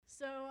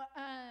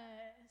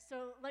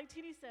like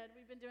TD said,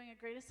 we've been doing a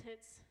greatest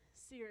hits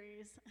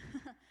series,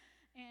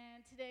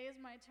 and today is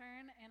my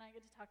turn, and I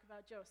get to talk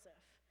about Joseph.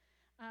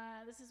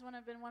 This has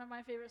been one of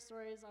my favorite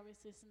stories,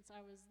 obviously, since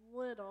I was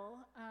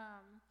little.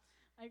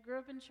 I grew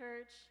up in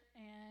church,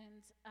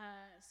 and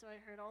so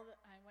I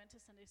went to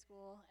Sunday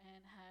school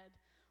and had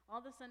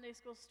all the Sunday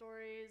school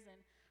stories, and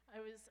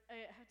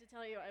I have to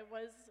tell you,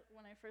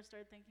 when I first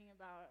started thinking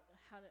about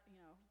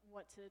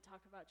what to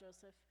talk about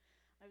Joseph,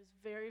 I was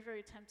very,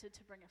 very tempted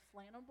to bring a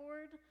flannel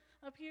board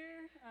up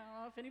here. I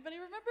don't know if anybody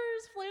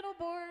remembers flannel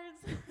boards.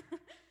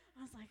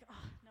 I was like,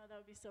 oh, no, that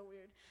would be so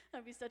weird.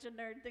 That would be such a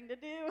nerd thing to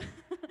do.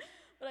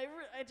 But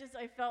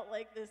I felt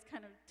like this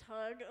kind of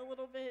tug a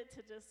little bit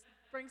to just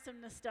bring some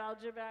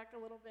nostalgia back a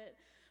little bit.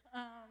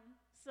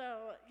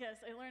 So,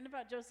 yes, I learned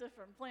about Joseph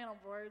from flannel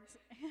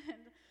boards,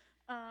 and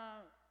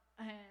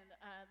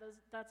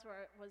that's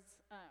where it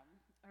was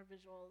our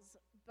visuals.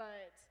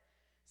 But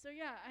so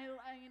yeah, I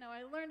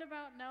learned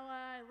about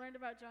Noah, I learned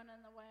about Jonah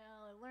and the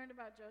whale, I learned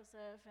about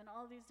Joseph and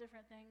all these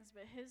different things,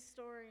 but his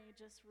story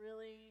just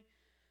really,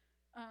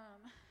 I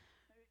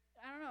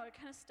don't know, it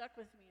kind of stuck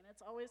with me, and it's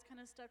always kind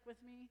of stuck with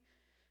me.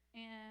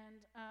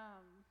 And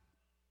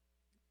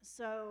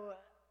so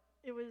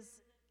it was,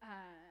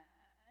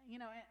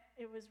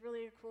 it was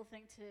really a cool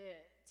thing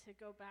to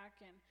go back,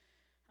 and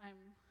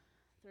I'm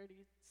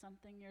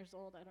 30-something years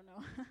old, I don't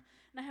know,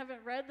 and I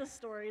haven't read the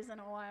story in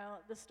a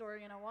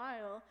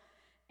while.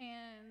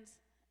 And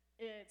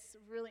it's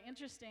really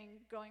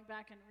interesting going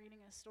back and reading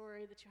a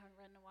story that you haven't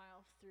read in a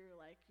while through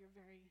like your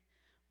very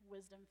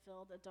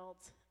wisdom-filled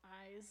adult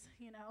eyes,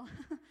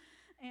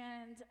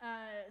 And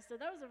so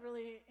that was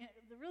really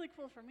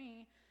cool for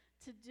me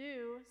to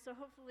do. So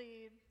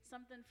hopefully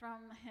something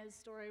from his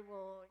story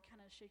will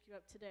kind of shake you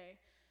up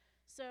today.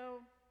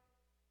 So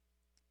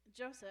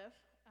Joseph,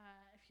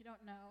 if you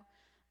don't know,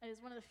 is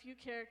one of the few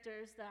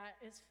characters that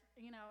is,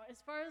 as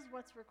far as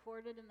what's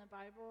recorded in the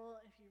Bible,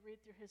 if you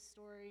read through his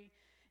story,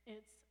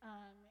 it's,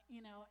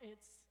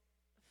 it's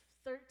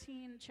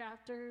 13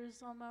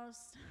 chapters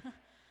almost.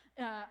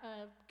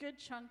 A good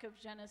chunk of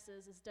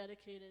Genesis is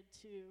dedicated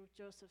to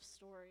Joseph's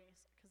stories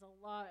because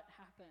a lot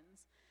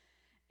happens.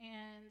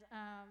 And,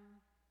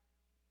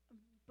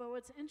 but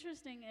what's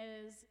interesting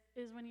is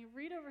when you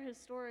read over his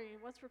story,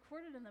 what's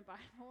recorded in the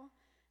Bible,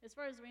 as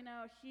far as we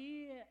know,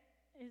 he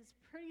is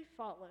pretty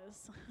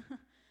faultless,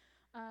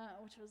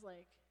 which was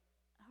like,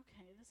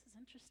 okay, this is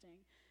interesting,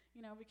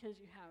 because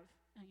you have,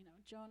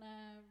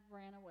 Jonah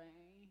ran away,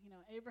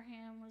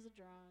 Abraham was a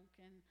drunk,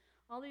 and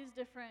all these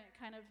different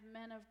kind of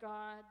men of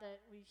God that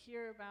we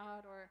hear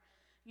about or,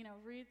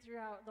 read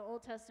throughout the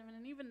Old Testament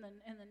and even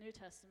in the New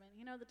Testament,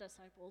 the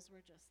disciples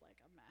were just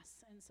like a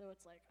mess. And so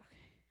it's like,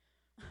 okay,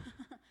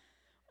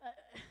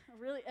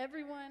 really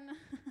everyone's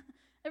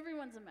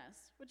a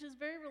mess, which is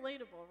very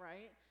relatable,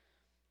 right?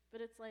 But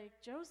it's like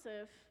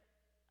Joseph,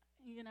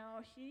 he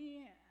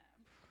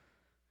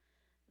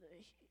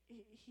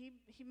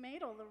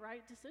made all the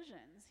right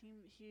decisions.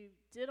 He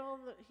did all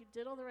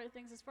the right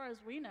things as far as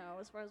we know,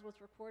 as far as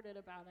what's recorded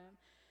about him,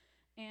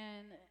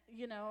 and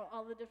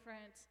all the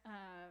different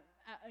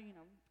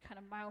kind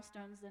of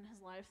milestones in his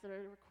life that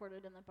are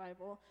recorded in the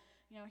Bible.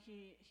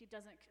 He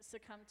doesn't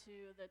succumb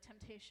to the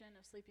temptation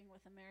of sleeping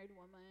with a married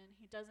woman.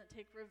 He doesn't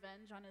take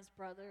revenge on his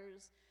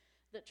brothers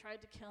that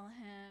tried to kill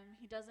him.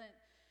 He doesn't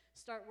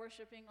start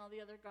worshiping all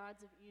the other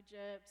gods of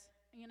Egypt,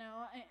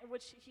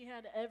 which he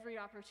had every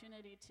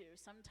opportunity to.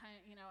 Sometimes,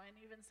 and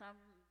even some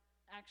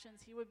actions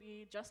he would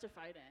be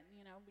justified in,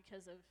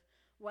 because of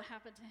what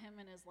happened to him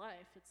in his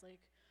life. It's like,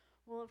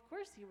 well, of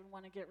course he would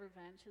want to get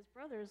revenge. His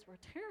brothers were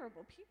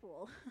terrible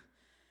people.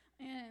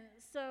 And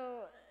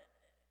so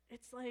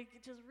it's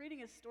like, just reading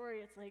his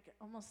story, it's like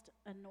almost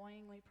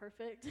annoyingly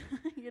perfect,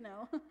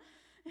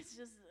 It's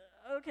just,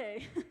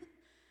 okay.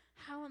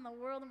 How in the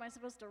world am I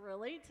supposed to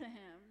relate to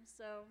him?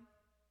 So,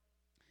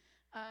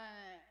 I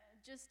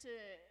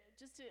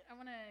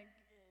want to,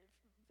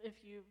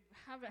 if you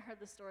haven't heard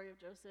the story of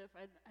Joseph,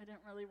 I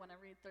didn't really want to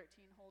read 13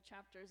 whole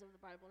chapters of the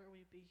Bible, or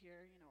we'd be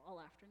here,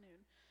 all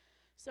afternoon.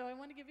 So I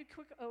want to give you a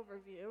quick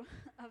overview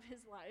of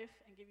his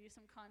life and give you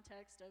some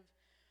context of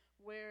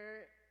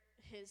where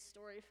his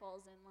story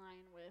falls in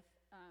line with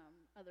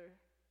other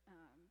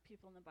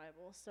people in the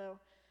Bible.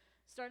 So,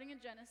 starting in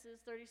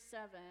Genesis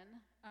 37,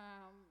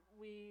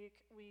 we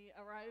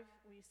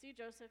see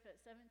Joseph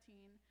at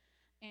 17,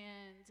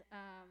 and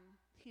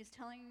he's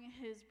telling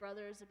his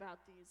brothers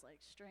about these like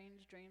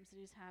strange dreams that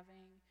he's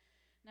having.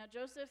 Now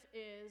Joseph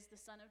is the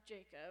son of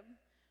Jacob,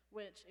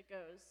 which it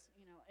goes,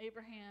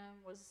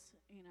 Abraham was,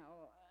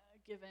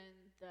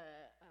 given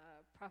the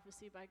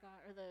prophecy by God,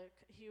 or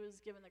he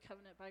was given the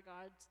covenant by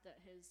God that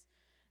his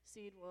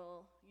seed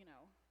will,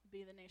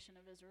 be the nation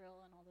of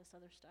Israel and all this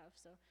other stuff.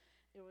 So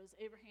it was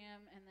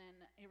Abraham, and then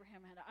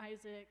Abraham had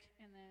Isaac,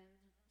 and then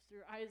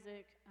through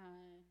Isaac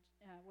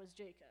was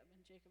Jacob, and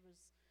Jacob was,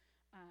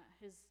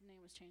 his name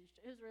was changed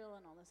to Israel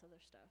and all this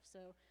other stuff.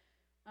 So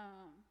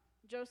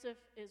Joseph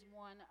is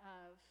one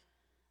of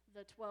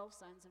the 12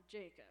 sons of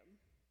Jacob,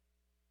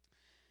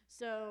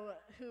 so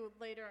who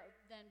later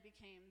then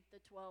became the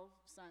 12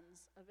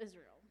 sons of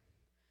Israel.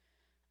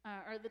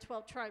 or the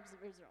 12 tribes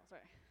of Israel,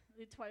 sorry.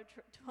 The 12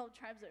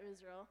 tribes of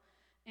Israel.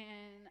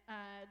 And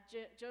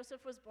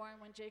Joseph was born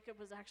when Jacob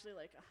was actually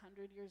like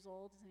 100 years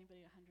old. Is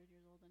anybody 100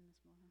 years old in this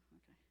moment?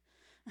 Okay.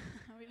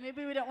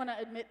 Maybe we don't want to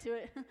admit to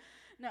it.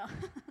 No.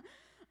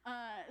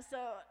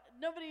 So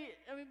nobody,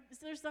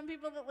 so there's some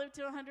people that live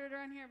to 100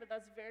 around here, but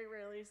that's very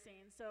rarely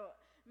seen. So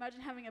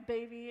imagine having a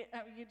baby.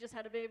 You just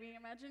had a baby.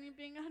 Imagine you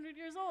being 100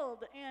 years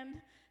old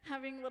and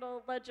having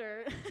little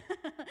Ledger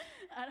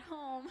at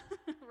home,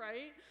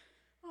 right?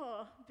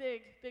 Oh,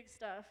 big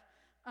stuff.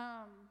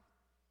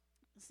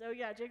 So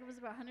yeah, Jacob was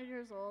about 100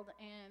 years old,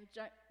 and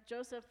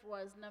Joseph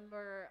was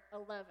number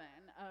 11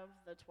 of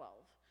the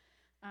 12.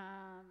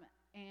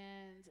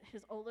 And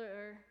his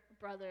older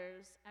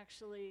brothers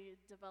actually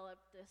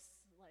developed this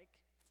like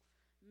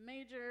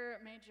major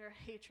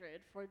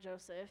hatred for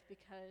Joseph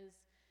because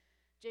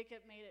Jacob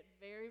made it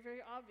very,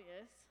 very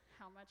obvious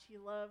how much he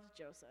loved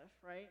Joseph,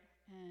 right?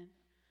 And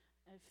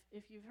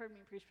if you've heard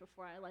me preach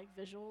before, I like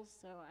visuals,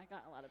 so I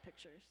got a lot of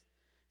pictures.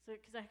 So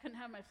because I couldn't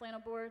have my flannel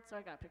board, so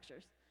I got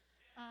pictures.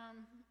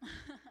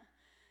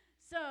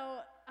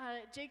 So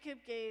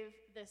Jacob gave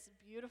this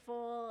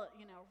beautiful,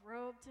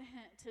 robe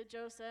to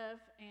Joseph,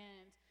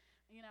 and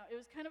it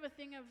was kind of a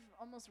thing of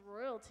almost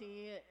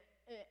royalty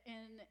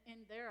in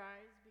their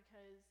eyes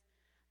because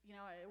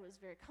it was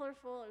very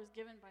colorful. It was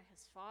given by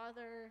his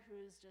father, who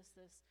is just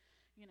this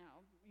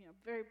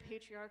very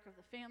patriarch of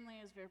the family.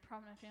 It was a very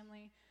prominent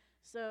family.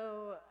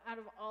 So out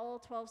of all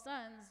 12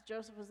 sons,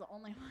 Joseph was the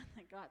only one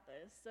that got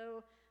this.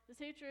 So this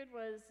hatred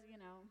was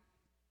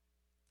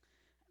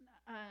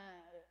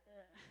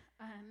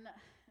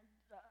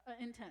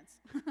intense,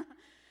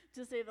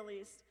 to say the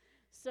least.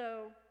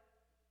 So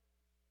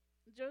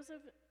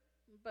Joseph,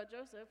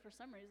 for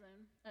some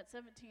reason, at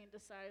 17,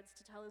 decides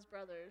to tell his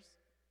brothers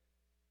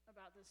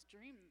about these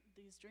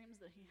dreams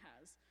that he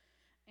has.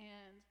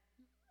 And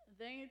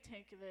they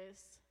take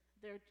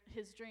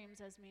his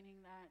dreams as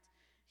meaning that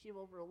he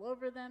will rule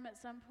over them at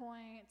some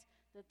point,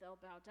 that they'll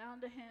bow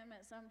down to him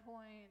at some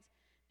point.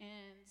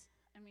 And,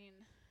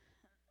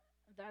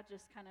 that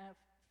just kind of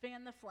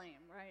fanned the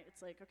flame, right?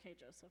 It's like, okay,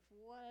 Joseph,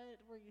 what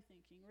were you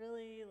thinking?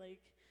 Really?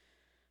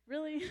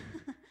 Really?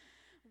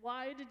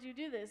 Why did you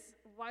do this?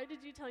 Why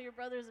did you tell your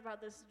brothers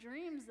about this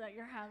dreams that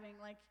you're having?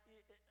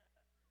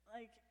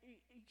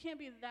 You can't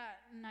be that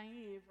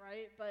naive,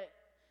 right? But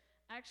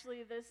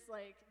actually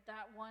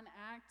that one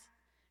act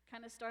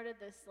kind of started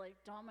this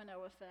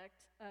domino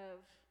effect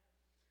of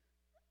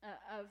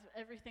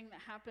everything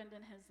that happened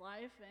in his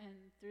life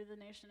and through the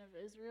nation of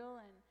Israel,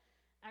 and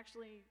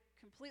actually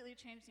completely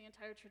changed the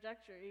entire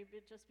trajectory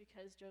just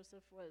because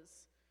Joseph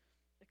was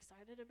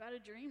excited about a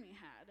dream he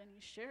had and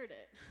he shared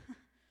it,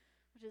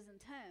 which is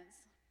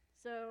intense.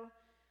 So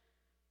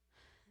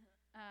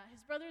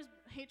his brother's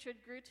hatred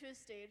grew to a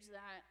stage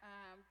that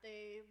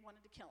they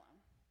wanted to kill him.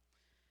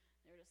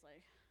 They were just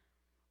like,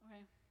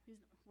 okay,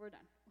 we're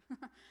done.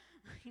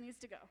 He needs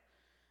to go.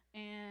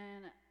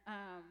 And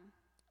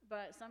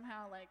but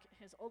somehow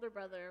his older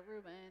brother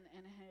Reuben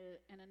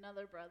and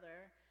another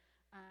brother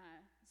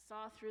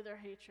saw through their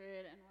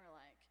hatred and were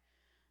like,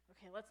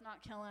 okay, let's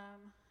not kill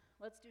him.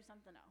 Let's do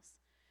something else.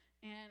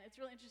 And it's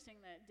really interesting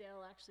that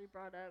Dale actually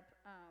brought up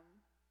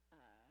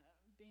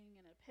being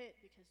in a pit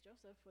because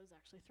Joseph was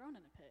actually thrown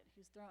in a pit.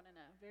 He was thrown in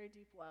a very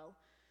deep well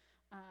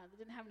that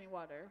didn't have any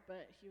water,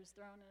 but he was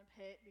thrown in a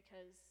pit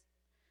because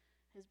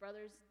his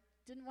brothers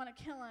didn't want to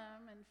kill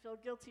him and feel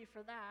guilty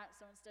for that,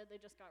 so instead they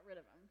just got rid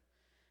of him.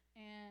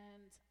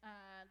 And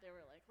they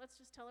were like, let's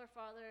just tell our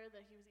father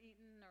that he was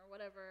eaten or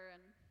whatever.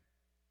 And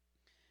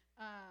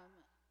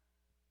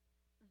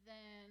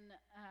then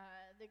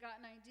they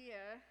got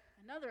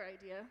another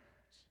idea,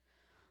 which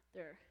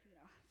they're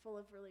full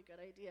of really good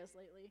ideas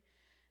lately.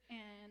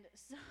 And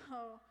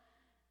so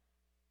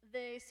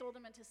they sold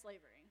him into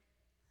slavery.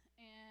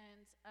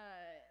 And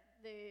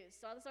they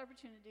saw this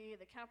opportunity,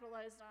 they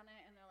capitalized on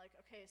it, and they're like,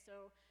 okay,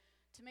 so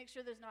to make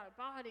sure there's not a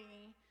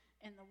body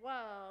in the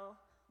well,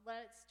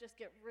 let's just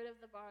get rid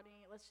of the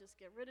body. Let's just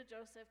get rid of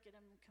Joseph, get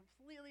him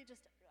completely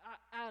just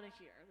out of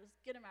here. Let's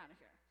get him out of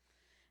here.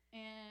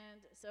 And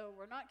so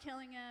we're not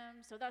killing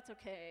him, so that's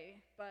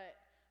okay, but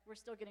we're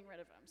still getting rid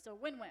of him. So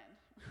win-win,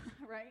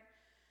 right?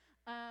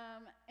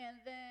 And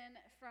then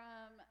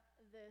from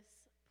this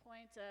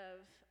point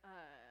of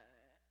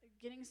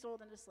getting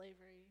sold into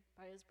slavery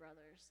by his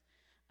brothers,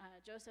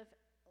 Joseph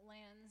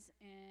lands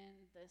in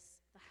the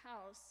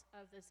house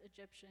of this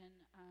Egyptian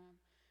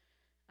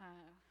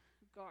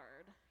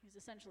guard. He's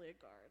essentially a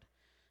guard,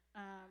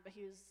 but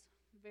he was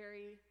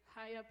very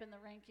high up in the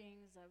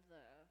rankings of the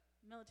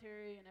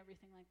military and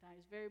everything like that.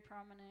 He's a very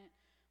prominent,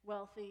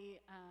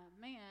 wealthy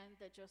man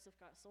that Joseph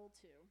got sold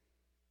to.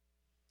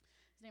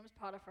 His name was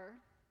Potiphar,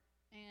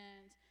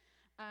 and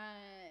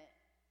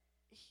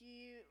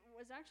he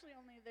was actually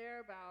only there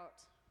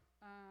about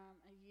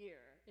a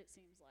year, it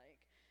seems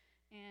like.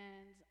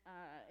 And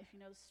if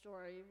you know the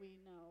story, we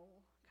know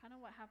kind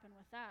of what happened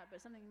with that, but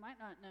something you might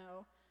not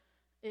know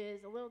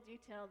is a little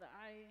detail that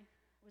I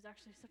was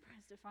actually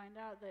surprised to find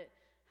out, that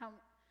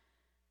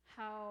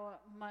how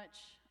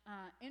much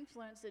influence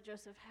influence that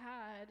Joseph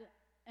had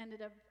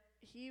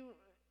he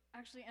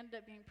actually ended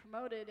up being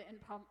promoted in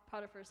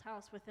Potiphar's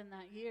house within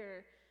that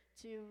year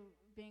to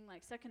being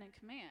like second in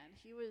command.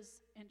 He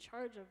was in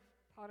charge of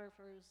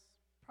Potiphar's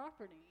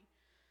property,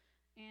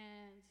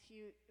 and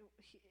he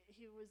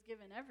was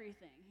given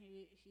everything.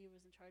 He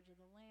was in charge of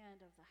the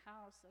land, of the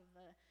house,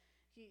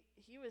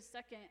 he was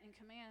second in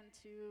command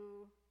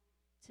to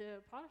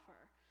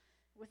Potiphar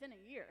within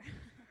a year.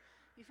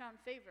 He found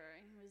favor,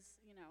 and he was,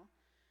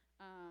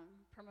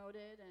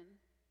 promoted, and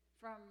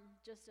from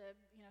just a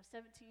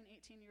 17,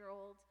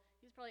 18-year-old,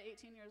 he was probably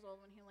 18 years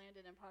old when he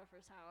landed in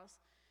Potiphar's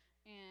house.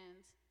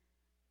 And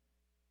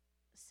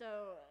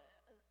so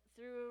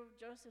through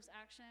Joseph's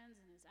actions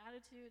and his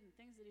attitude and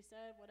things that he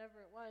said,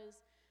 whatever it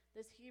was,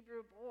 this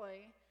Hebrew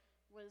boy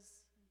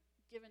was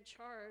given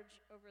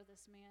charge over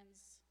this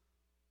man's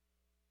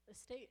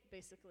estate,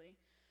 basically.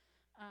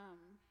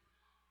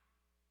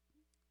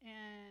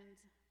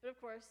 But of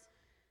course,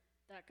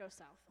 that goes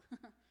south.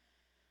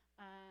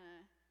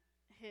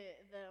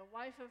 The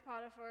wife of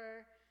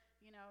Potiphar,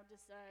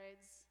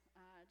 decides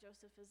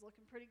Joseph is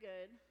looking pretty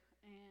good,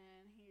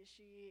 and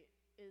she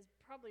is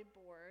probably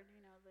bored.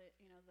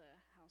 The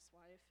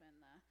housewife,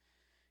 and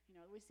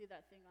we see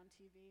that thing on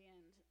TV, and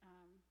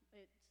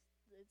it's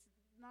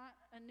not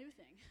a new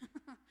thing.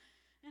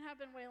 It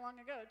happened way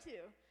long ago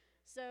too.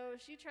 So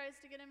she tries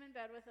to get him in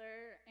bed with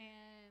her,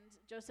 and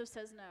Joseph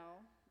says no,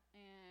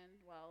 and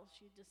well,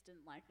 she just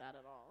didn't like that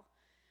at all.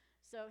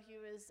 So he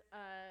was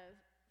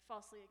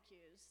falsely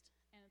accused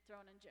and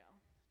thrown in jail.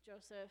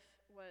 Joseph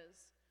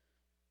was,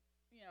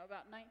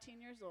 about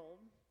 19 years old,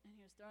 and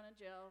he was thrown in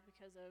jail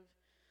because of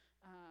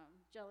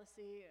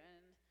jealousy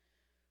and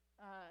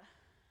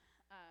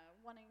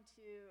wanting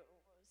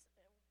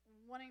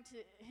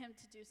him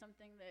to do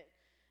something that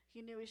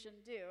he knew he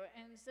shouldn't do.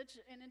 And such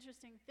an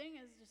interesting thing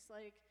is just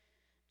like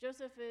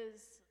Joseph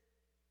is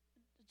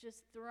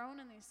just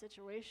thrown in these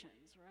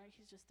situations, right?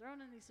 He's just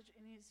thrown in these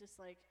and he's just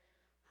like,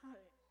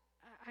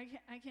 I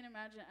can't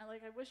imagine.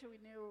 I wish we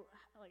knew.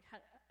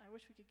 I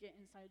wish we could get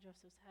inside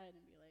Joseph's head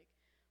and be like,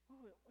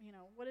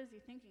 what is he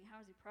thinking? How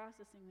is he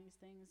processing these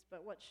things?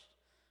 But what's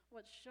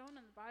shown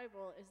in the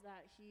Bible is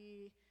that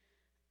he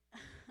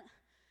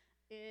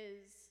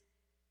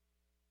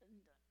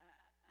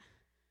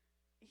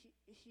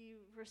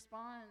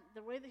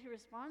the way that he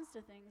responds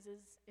to things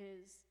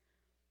is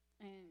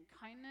in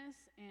kindness,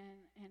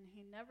 and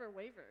he never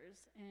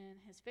wavers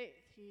in his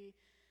faith. He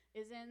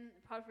is in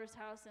Potiphar's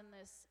house, in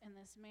this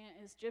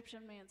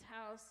Egyptian man's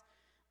house,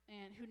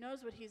 and who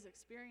knows what he's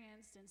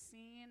experienced and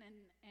seen, and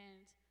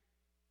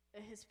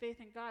his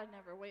faith in God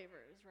never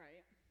wavers,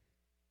 right?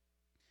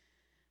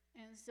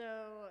 And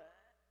so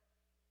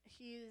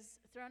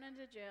he's thrown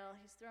into jail.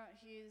 He's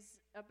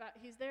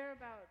there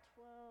about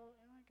 12. Oh,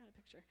 I got a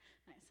picture.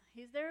 Nice.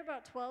 He's there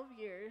about 12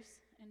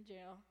 years in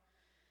jail,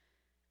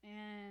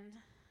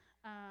 and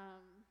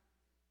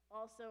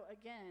also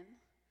again,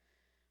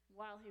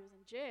 while he was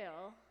in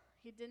jail,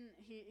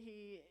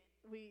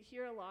 we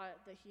hear a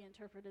lot that he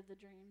interpreted the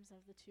dreams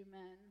of the two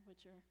men,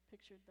 which are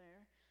pictured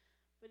there.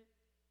 But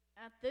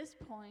at this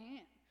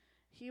point,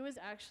 he was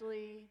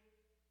actually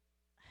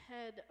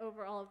head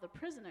over all of the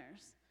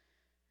prisoners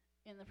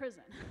in the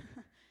prison.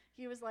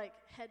 He was like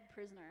head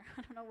prisoner.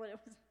 I don't know what it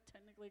was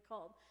technically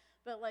called,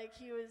 but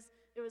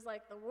it was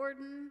like the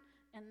warden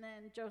and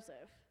then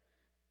Joseph.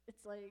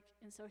 It's like,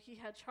 and so he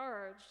had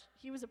charge.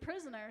 He was a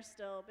prisoner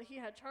still, but he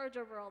had charge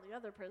over all the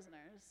other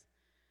prisoners.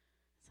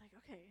 It's like,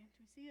 okay, do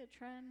we see a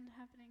trend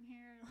happening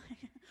here?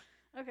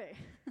 Okay.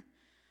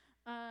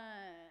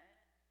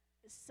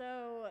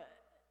 So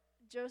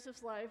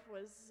Joseph's life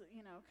was,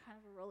 kind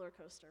of a roller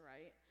coaster,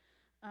 right?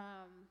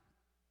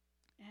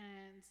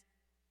 And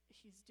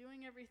he's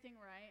doing everything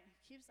right. He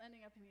keeps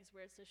ending up in these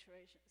weird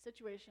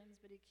situations,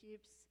 but he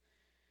keeps,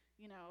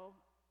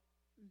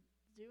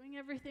 doing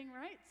everything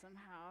right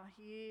somehow.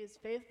 He is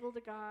faithful to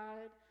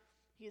God.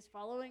 He is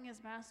following his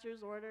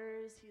master's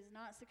orders. He's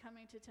not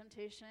succumbing to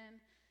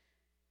temptation.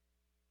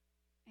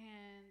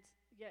 And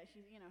yet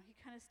he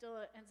kind of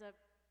still ends up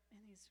in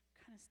these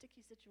kind of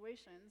sticky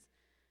situations.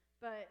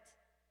 But,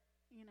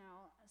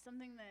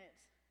 something that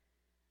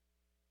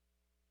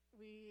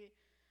we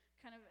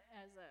kind of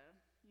as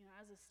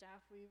a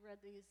staff, we read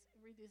these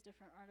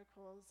different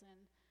articles,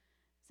 and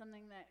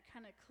something that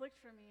kind of clicked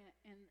for me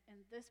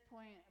in this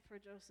point for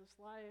Joseph's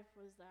life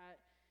was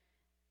that,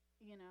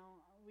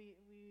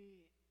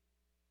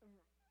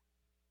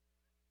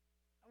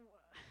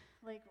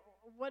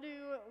 what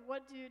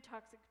do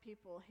toxic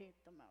people hate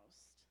the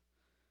most?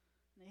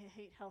 They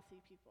hate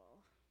healthy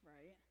people,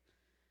 right?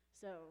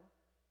 So,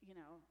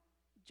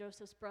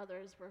 Joseph's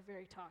brothers were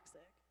very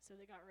toxic, so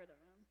they got rid of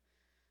him.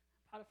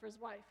 Potiphar's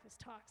wife was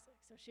toxic,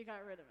 so she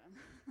got rid of him.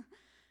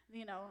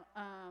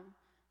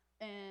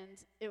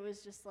 And it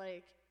was just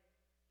like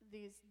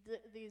these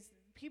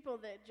people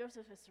that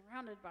Joseph is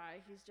surrounded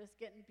by. He's just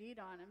getting beat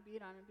on and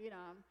beat on and beat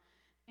on,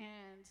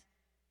 and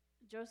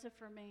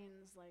Joseph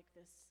remains like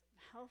this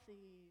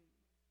healthy,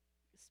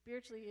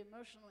 spiritually,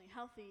 emotionally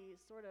healthy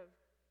sort of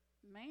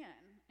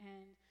man,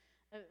 and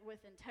with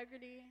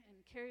integrity and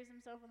carries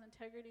himself with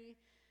integrity,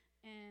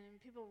 and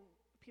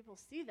people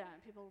see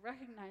that, people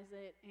recognize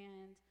it,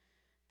 and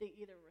they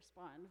either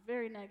respond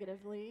very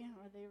negatively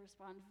or they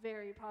respond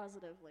very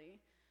positively.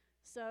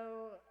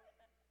 So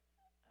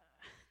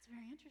it's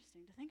very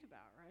interesting to think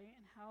about, right?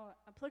 And how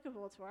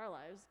applicable to our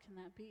lives can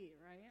that be,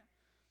 right?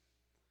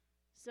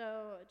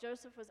 So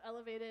Joseph was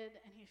elevated,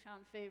 and he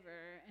found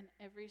favor in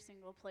every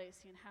single place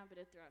he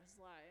inhabited throughout his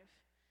life.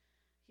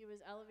 He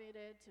was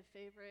elevated to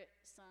favorite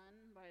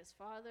son by his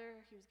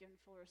father. He was given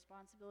full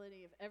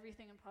responsibility of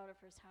everything in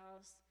Potiphar's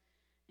house,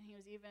 and he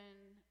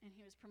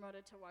was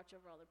promoted to watch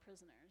over all the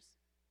prisoners.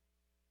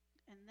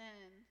 And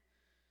then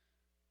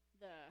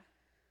the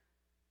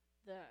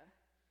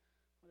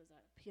what is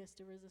that? Pièce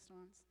de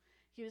résistance.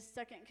 He was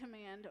second in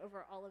command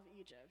over all of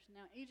Egypt.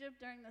 Now, Egypt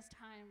during this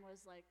time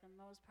was like the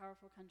most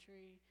powerful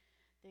country.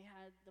 They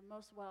had the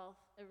most wealth,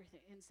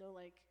 everything, and so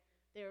like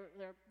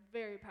they're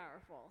very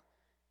powerful.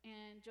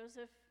 And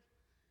Joseph,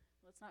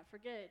 let's not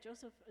forget,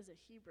 Joseph is a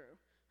Hebrew.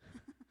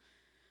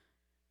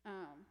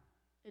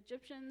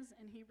 Egyptians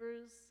and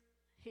Hebrews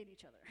hate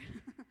each other.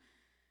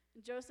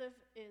 Joseph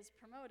is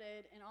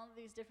promoted in all of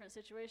these different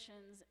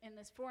situations in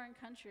this foreign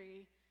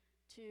country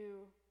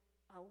to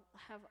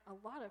have a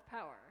lot of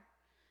power.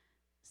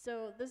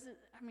 So this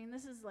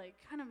is like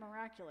kind of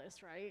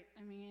miraculous, right?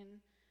 I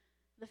mean,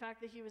 the fact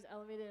that he was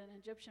elevated in an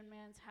Egyptian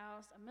man's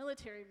house, a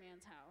military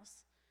man's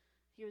house.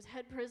 He was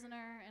head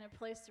prisoner in a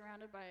place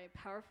surrounded by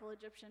powerful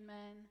Egyptian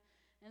men,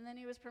 and then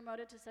he was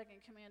promoted to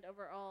second command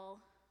over all,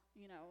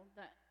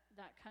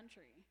 that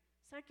country.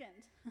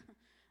 Second,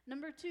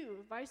 number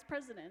 2, vice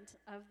president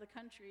of the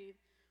country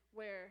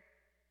where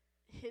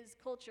his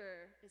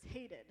culture is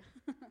hated,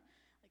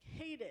 like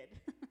hated.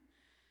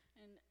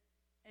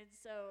 and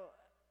so,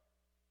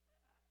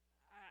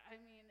 I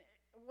mean,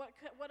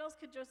 what else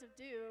could Joseph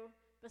do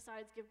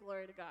besides give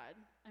glory to God?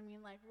 I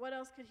mean, like, what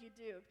else could he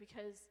do?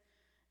 Because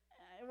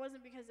it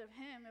wasn't because of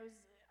him. It was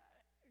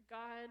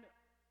God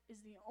is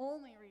the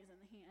only reason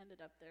that he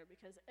ended up there,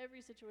 because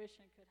every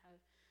situation could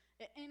have,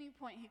 at any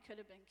point he could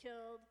have been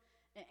killed,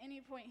 at any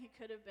point he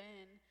could have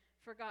been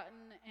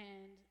forgotten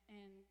and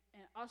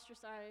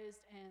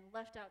ostracized and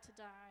left out to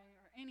die,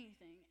 or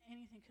anything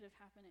could have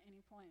happened at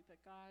any point.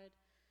 But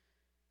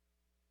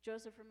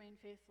Joseph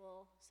remained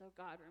faithful, so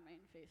God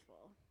remained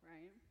faithful,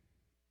 right?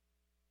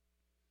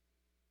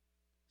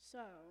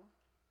 So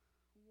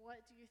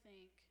what do you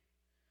think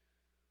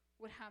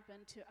would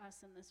happen to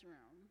us in this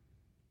room?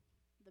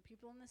 The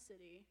people in the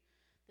city,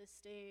 this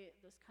state,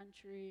 this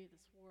country,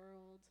 this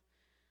world,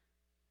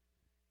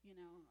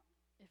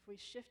 if we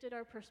shifted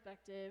our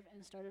perspective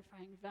and started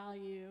finding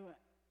value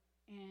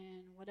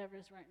in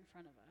whatever's right in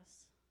front of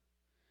us.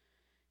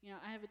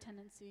 I have a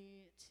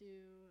tendency to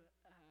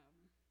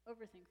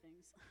overthink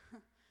things.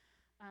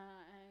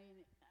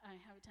 I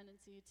have a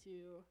tendency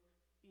to,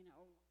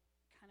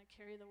 kind of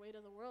carry the weight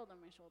of the world on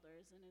my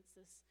shoulders, and it's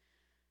this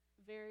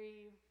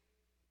very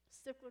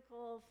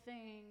cyclical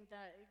thing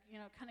that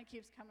kind of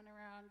keeps coming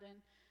around,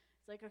 and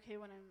it's like, okay,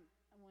 when I'm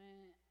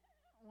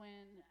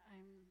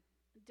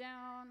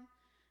down,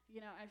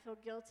 I feel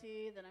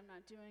guilty that I'm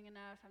not doing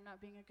enough, I'm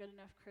not being a good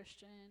enough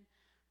Christian,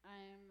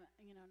 I'm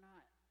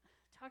not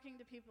talking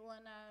to people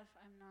enough,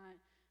 I'm not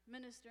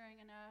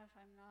ministering enough,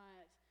 I'm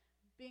not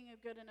being a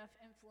good enough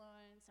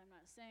influence, I'm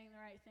not saying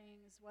the right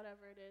things,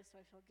 whatever it is,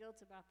 so I feel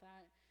guilt about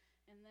that.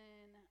 And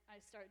then I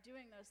start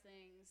doing those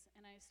things,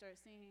 and I start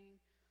seeing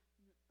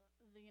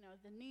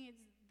the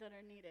needs that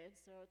are needed.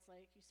 So it's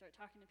like you start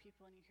talking to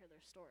people and you hear their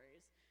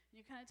stories. And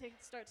you kind of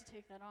start to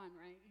take that on,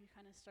 right? You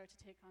kind of start to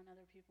take on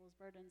other people's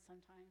burdens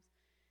sometimes.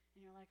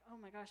 And you're like, oh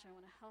my gosh, I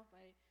want to help.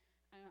 I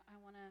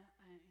want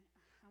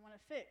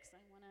to fix.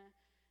 I want to,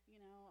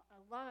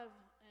 love,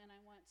 and I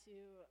want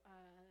to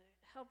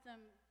help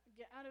them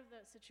get out of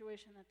that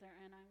situation that they're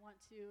in. I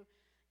want to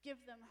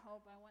give them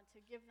hope. I want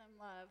to give them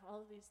love, all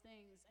of these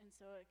things. And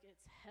so it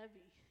gets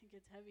heavy. It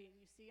gets heavy. And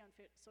you see on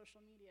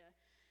social media,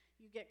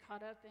 you get caught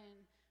up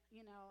in,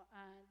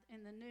 in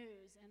the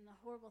news and the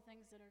horrible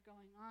things that are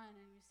going on.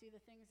 And you see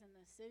the things in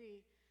the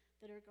city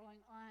that are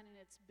going on,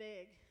 and it's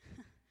big.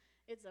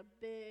 It's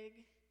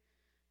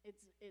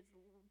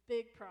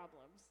big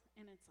problems.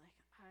 And it's like,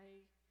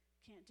 I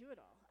can't do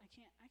it all. I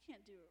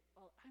can't do it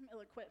all. I'm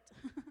ill-equipped.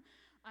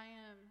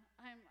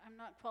 I'm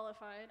not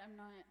qualified. I'm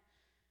not.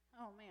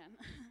 Oh man,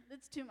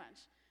 that's too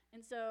much. And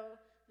so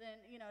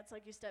then, it's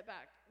like you step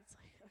back. It's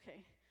like,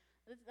 okay,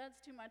 that's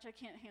too much. I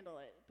can't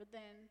handle it. But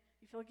then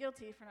you feel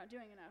guilty for not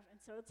doing enough.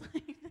 And so it's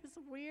like this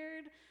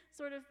weird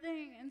sort of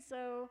thing. And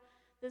so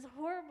this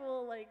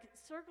horrible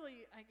circle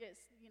I get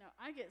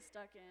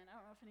stuck in. I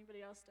don't know if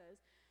anybody else does.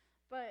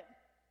 But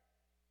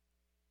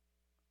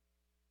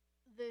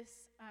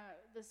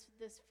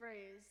this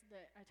phrase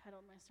that I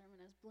titled my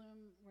sermon as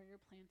 "Bloom Where You're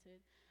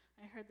Planted."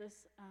 I heard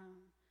this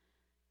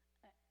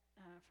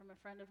from a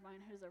friend of mine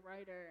who's a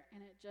writer,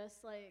 and it just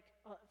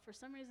for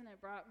some reason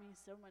it brought me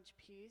so much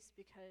peace,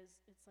 because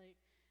it's like,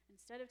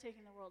 instead of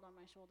taking the world on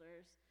my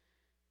shoulders,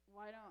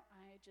 why don't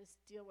I just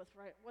deal with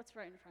what's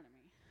right in front of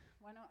me?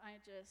 Why don't I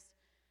just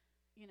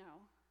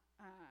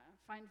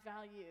find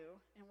value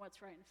in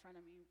what's right in front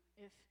of me.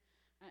 If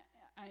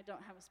I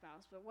don't have a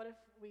spouse, but what if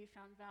we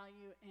found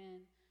value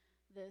in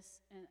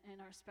this,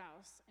 in our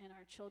spouse, in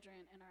our children,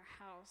 in our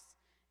house,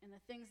 in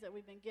the things that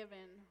we've been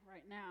given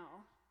right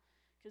now?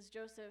 Because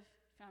Joseph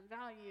found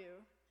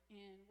value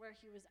in where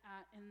he was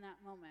at in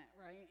that moment,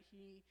 right?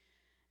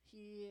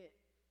 He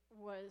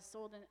was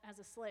sold as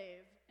a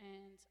slave,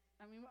 and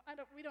I mean,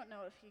 we don't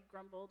know if he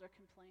grumbled or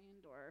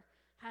complained or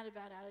had a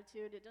bad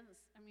attitude. It doesn't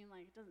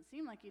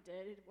seem like he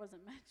did. It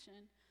wasn't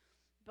mentioned,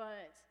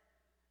 but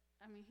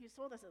I mean, he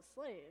sold as a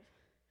slave,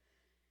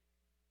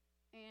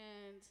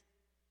 and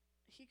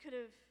he could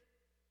have,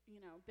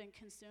 been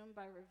consumed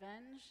by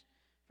revenge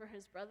for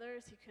his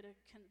brothers. He could have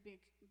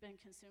been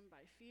consumed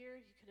by fear.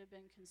 He could have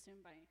been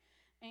consumed by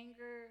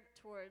anger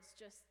towards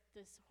just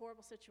this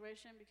horrible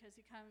situation because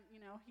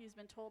he's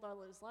been told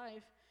all his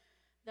life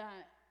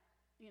that,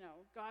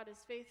 God is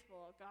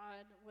faithful,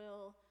 God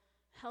will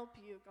help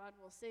you, God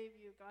will save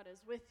you, God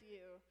is with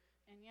you,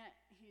 and yet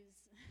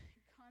he's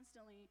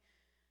constantly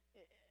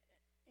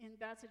in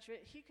bad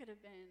situation. He could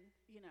have been,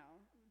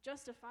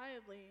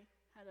 justifiably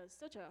had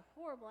such a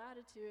horrible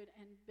attitude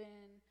and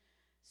been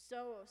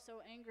so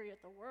angry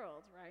at the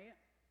world, right?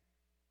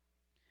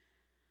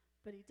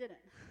 But he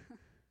didn't.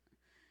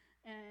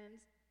 And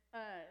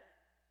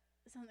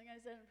something I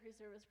said in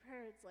pre-service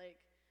prayer, it's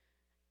like,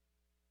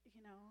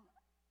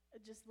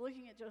 just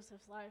looking at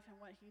Joseph's life and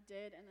what he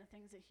did and the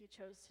things that he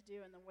chose to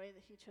do and the way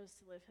that he chose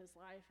to live his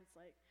life, it's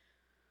like,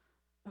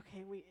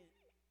 okay, we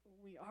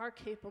are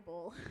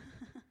capable.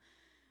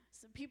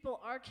 So people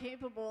are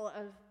capable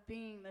of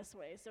being this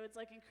way. So it's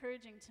like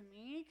encouraging to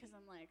me because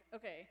I'm like,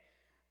 okay,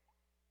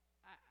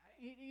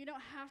 you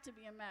don't have to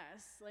be a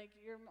mess. Like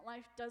your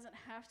life doesn't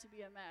have to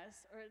be a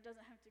mess, or it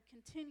doesn't have to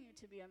continue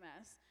to be a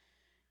mess.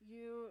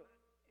 You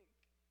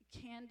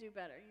can do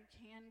better. You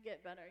can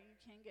get better. You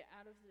can get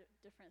out of the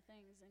different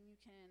things, and you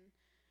can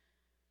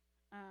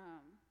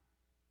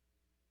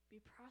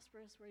be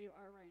prosperous where you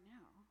are right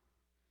now.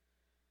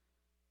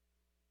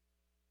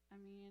 I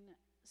mean,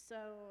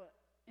 so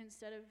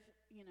instead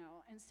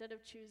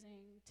of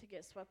choosing to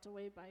get swept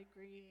away by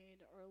greed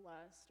or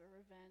lust or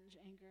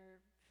revenge, anger,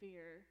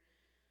 fear,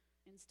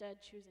 instead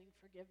choosing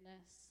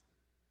forgiveness,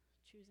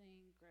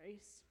 choosing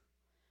grace,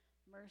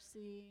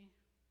 mercy,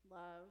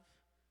 love,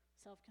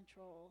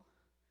 self-control,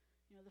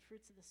 the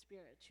fruits of the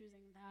Spirit,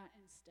 choosing that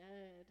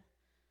instead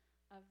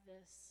of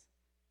this,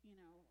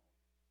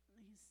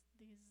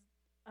 these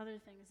other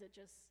things that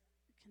just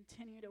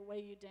continue to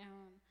weigh you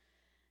down.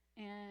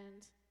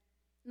 And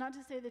not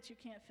to say that you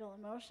can't feel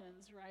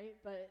emotions, right?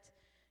 But,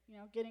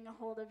 getting a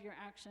hold of your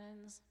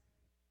actions,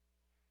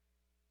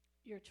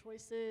 your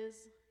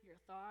choices, your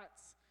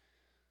thoughts,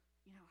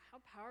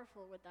 how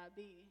powerful would that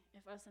be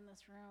if us in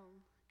this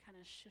room kind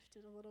of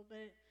shifted a little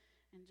bit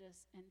and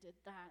did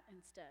that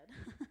instead?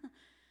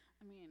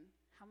 I mean,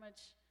 how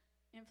much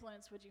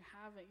influence would you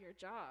have at your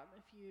job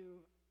if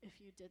you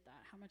did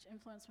that? How much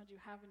influence would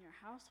you have in your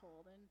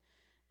household,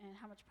 and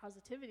how much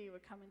positivity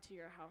would come into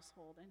your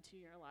household, into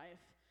your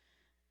life,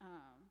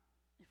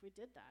 if we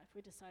did that, if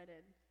we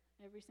decided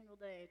every single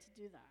day to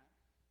do that?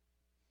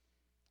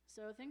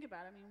 So think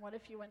about it. I mean, what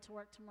if you went to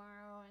work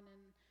tomorrow and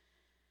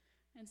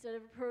instead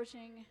of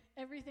approaching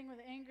everything with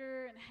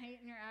anger and hate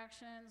in your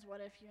actions, what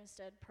if you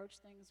instead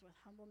approach things with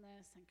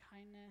humbleness and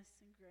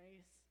kindness and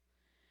grace?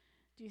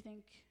 Do you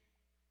think,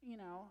 do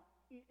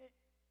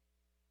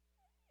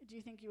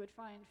you think you would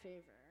find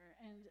favor?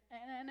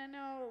 And I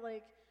know,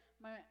 like,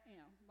 my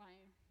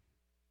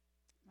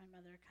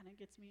mother kind of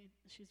gets me.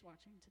 She's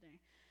watching today,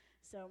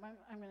 so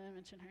I'm going to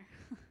mention her.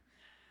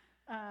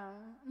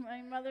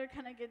 My mother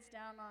kind of gets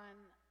down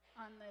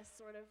on this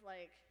sort of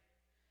like,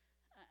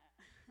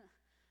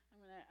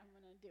 I'm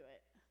gonna do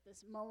it.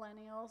 This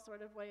millennial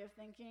sort of way of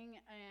thinking,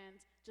 and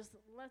just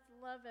let's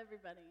love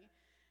everybody.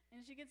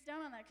 And she gets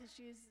down on that because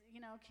she's,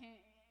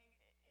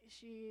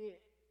 she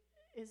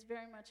is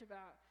very much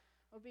about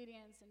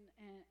obedience and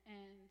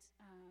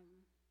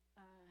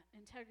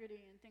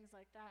integrity and things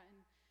like that. And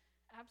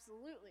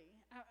absolutely,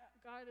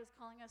 God is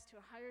calling us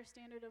to a higher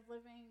standard of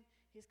living.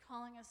 He's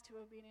calling us to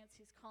obedience.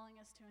 He's calling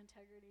us to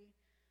integrity.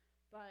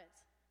 But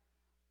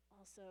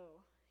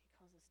also, he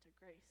calls us to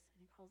grace, and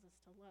he calls us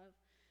to love.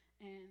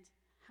 And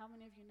how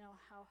many of you know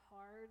how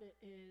hard it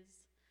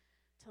is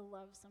to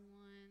love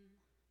someone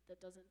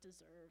that doesn't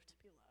deserve to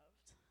be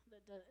loved,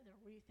 that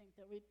we think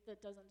that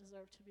doesn't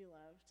deserve to be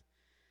loved?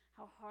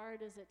 How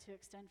hard is it to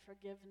extend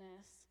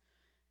forgiveness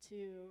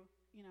to,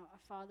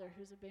 a father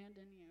who's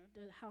abandoned you?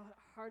 How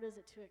hard is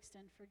it to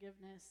extend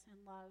forgiveness and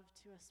love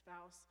to a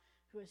spouse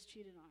who has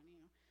cheated on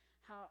you?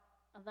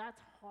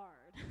 That's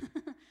hard.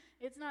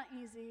 It's not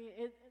easy.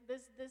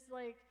 This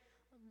like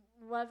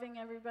loving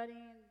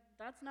everybody,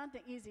 that's not the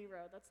easy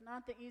road. That's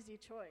not the easy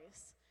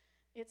choice.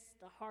 It's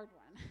the hard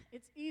one.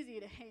 It's easy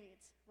to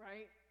hate,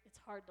 right? It's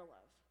hard to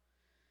love.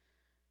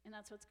 And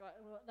that's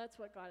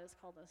what God has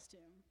called us to.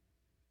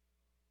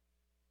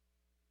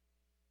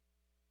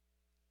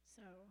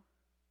 So,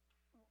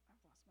 I've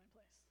lost my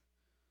place.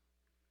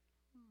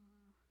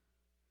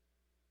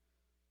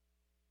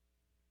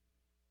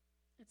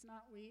 It's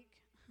not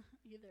weak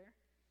either.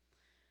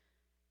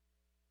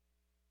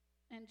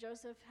 And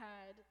Joseph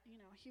had,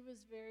 he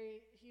was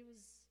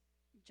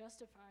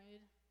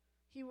justified.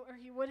 He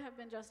would have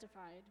been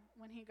justified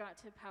when he got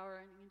to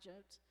power in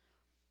Egypt.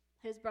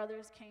 His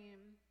brothers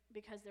came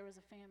because there was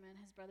a famine.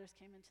 His brothers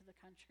came into the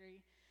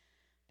country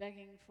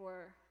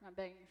not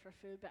begging for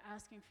food, but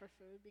asking for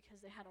food because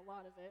they had a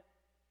lot of it.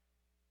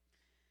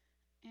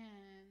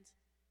 And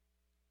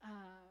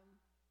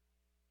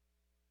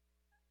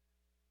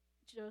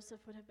Joseph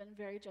would have been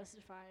very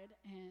justified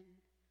in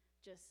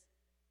just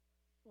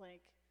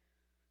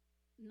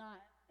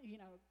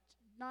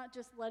not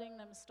just letting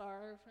them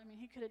starve. I mean,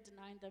 he could have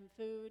denied them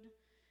food.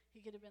 He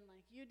could have been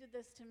like, you did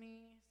this to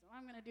me, so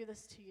I'm going to do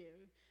this to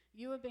you.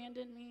 You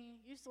abandoned me.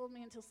 You sold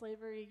me into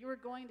slavery. You were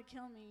going to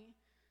kill me.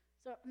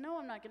 So, no,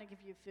 I'm not going to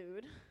give you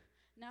food.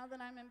 Now that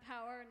I'm in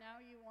power, now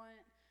you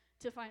want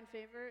to find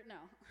favor?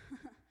 No.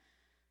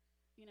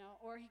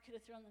 Or he could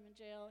have thrown them in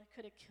jail. He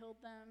could have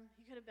killed them.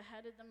 He could have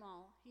beheaded them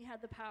all. He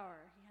had the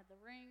power. He had the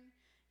ring.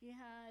 He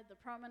had the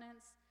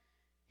prominence.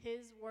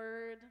 His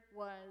word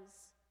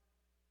was,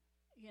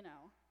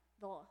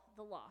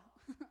 the law,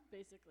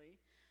 basically.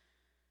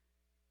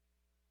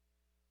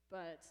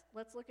 But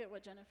let's look at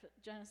what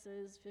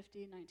Genesis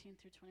 50:19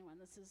 through 21.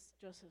 This is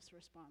Joseph's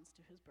response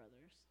to his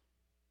brothers.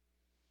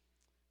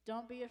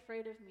 Don't be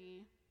afraid of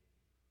me.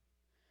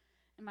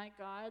 Am I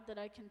God that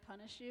I can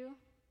punish you?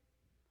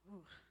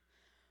 Ooh.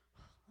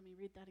 Let me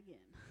read that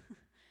again.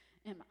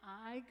 Am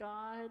I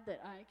God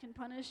that I can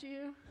punish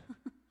you?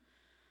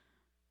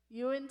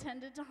 You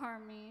intended to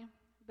harm me,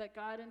 but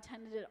God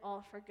intended it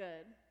all for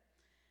good.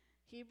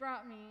 He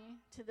brought me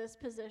to this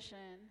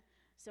position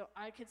so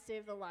I could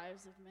save the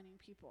lives of many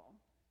people.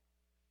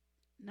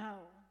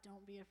 No,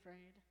 don't be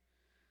afraid.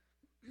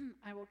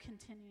 I will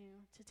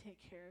continue to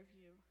take care of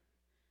you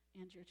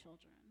and your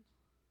children.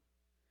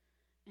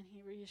 And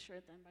he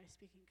reassured them by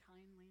speaking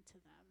kindly to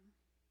them.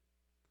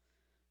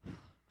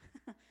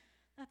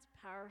 That's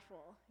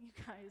powerful, you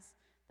guys.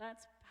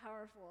 That's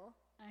powerful.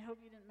 I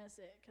hope you didn't miss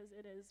it, because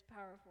it is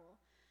powerful.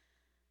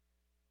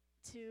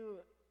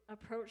 To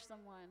approach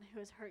someone who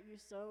has hurt you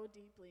so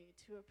deeply,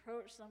 to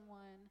approach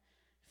someone,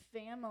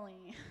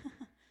 family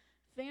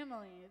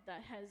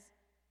that has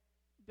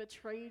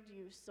betrayed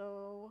you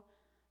so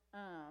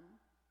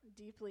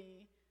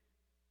deeply,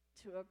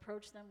 to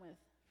approach them with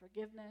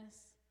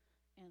forgiveness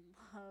and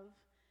love,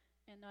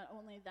 and not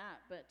only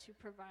that, but to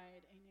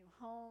provide a new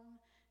home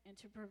and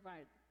to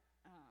provide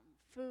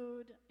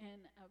food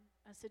in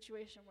a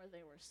situation where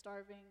they were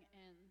starving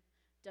and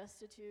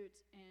destitute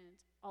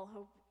and all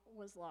hope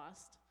was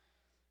lost.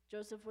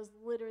 Joseph was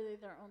literally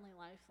their only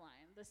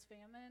lifeline. This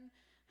famine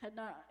that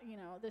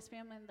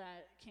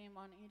came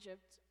on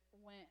Egypt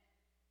went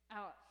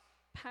out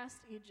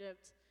past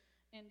Egypt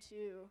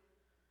into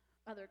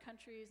other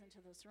countries,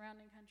 into the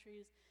surrounding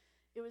countries.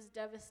 It was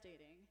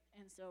devastating.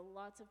 And so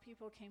lots of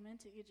people came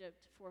into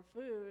Egypt for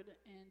food,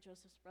 and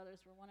Joseph's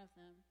brothers were one of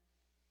them.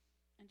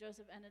 And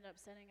Joseph ended up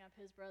setting up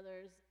his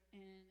brothers,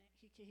 and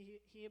he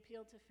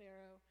appealed to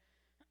Pharaoh,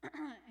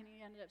 and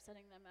he ended up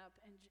setting them up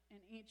in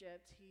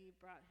Egypt. He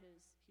brought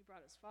his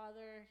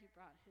father, he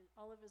brought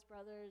all of his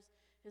brothers'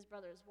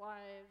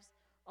 wives,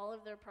 all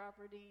of their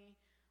property,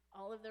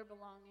 all of their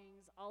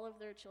belongings, all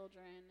of their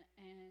children,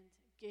 and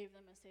gave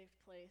them a safe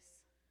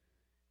place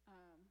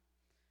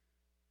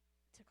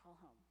to call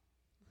home.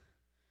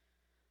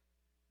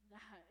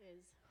 That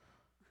is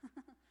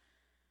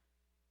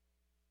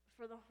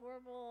for the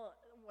horrible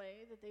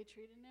way that they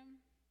treated him.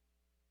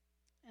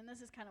 And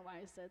this is kind of why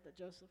I said that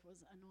Joseph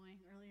was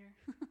annoying earlier.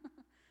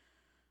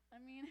 I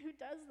mean, who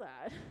does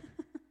that?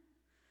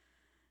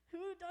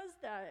 Who does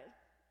that?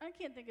 I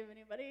can't think of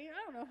anybody. I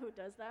don't know who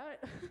does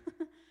that.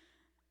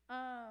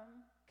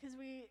 Because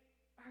we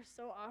are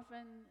so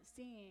often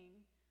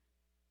seeing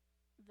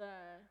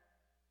the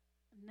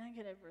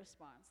negative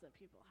response that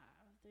people have.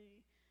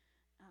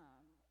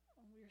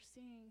 We're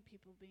seeing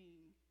people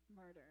being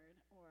murdered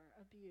or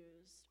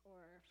abused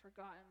or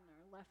forgotten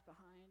or left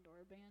behind or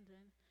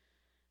abandoned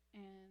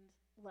and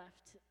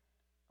left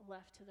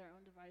to their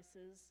own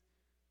devices.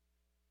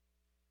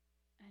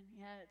 And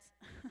yet,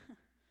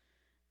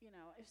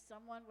 if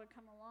someone would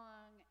come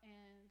along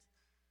and,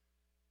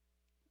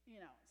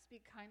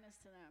 speak kindness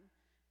to them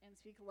and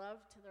speak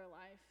love to their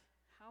life,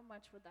 how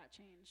much would that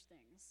change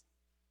things?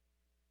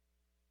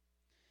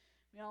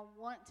 We all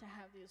want to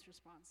have these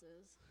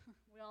responses.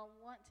 We all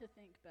want to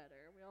think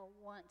better. We all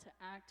want to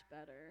act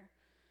better.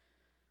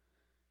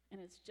 And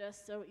it's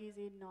just so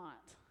easy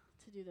not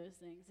to do those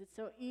things. It's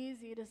so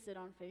easy to sit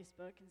on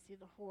Facebook and see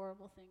the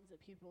horrible things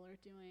that people are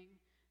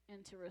doing and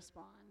to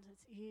respond.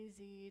 It's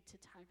easy to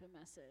type a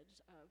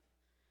message of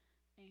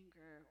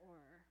anger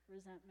or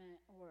resentment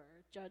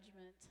or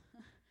judgment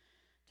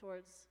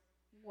towards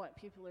what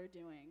people are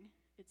doing.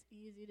 It's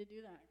easy to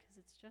do that because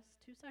it's just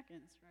 2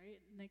 seconds,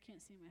 right? And they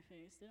can't see my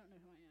face. They don't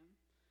know who I am.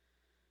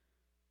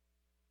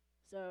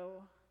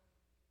 So,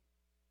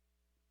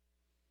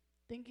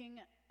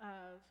 thinking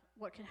of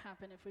what could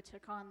happen if we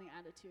took on the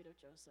attitude of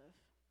Joseph.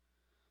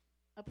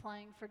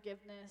 applying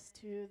forgiveness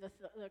to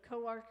the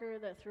coworker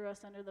that threw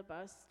us under the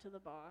bus, to the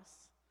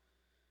boss,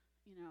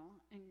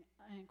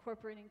 and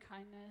incorporating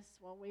kindness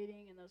while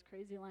waiting in those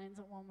crazy lines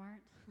at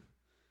Walmart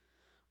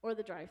or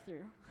the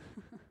drive-thru.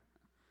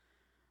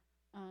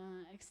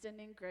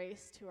 Extending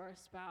grace to our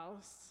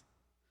spouse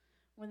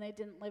when they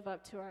didn't live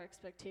up to our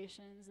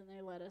expectations and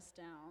they let us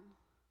down.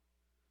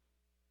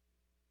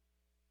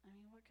 I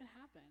mean, what could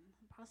happen?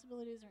 The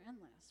possibilities are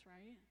endless,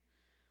 right?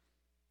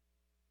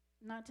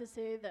 Not to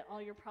say that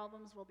all your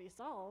problems will be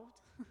solved,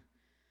 but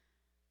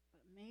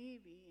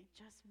maybe,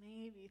 just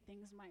maybe,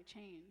 things might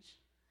change.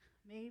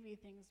 Maybe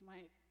things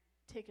might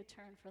take a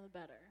turn for the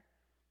better.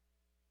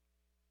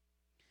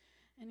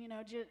 And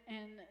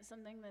and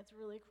something that's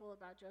really cool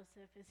about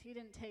Joseph is he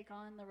didn't take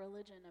on the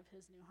religion of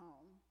his new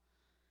home.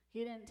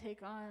 He didn't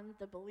take on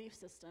the belief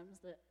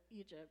systems that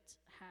Egypt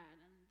had,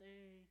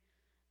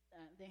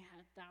 and they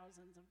had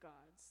thousands of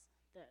gods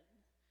that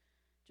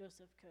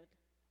Joseph could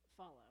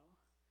follow.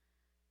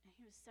 And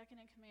he was second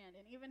in command,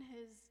 and even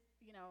his,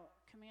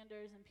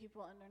 commanders and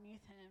people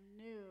underneath him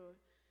knew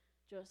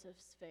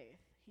Joseph's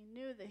faith. He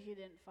knew that he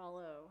didn't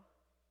follow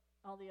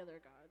all the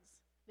other gods.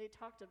 They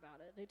talked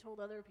about it. They told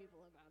other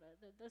people about it,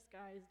 that this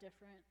guy is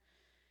different.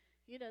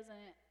 He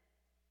doesn't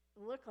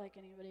look like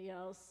anybody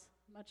else,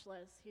 much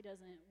less he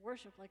doesn't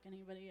worship like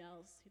anybody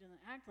else. He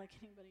doesn't act like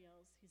anybody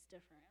else. He's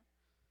different.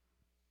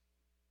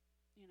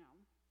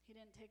 He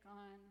didn't take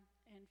on,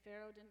 and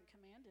Pharaoh didn't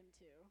command him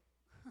to.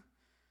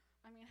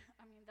 I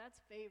mean, that's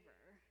favor,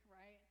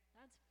 right?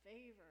 That's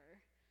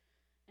favor.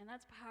 And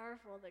that's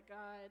powerful that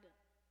God,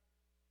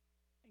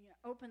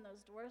 opened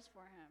those doors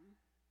for him,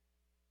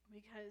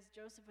 because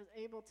Joseph was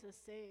able to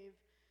save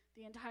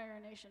the entire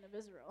nation of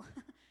Israel.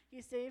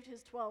 He saved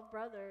his 12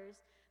 brothers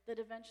that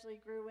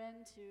eventually grew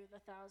into the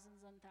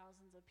thousands and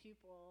thousands of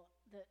people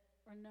that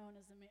were known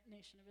as the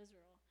nation of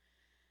Israel.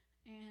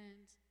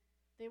 And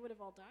they would have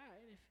all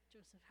died if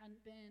Joseph hadn't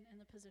been in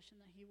the position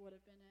that he would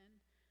have been in.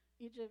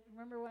 Egypt,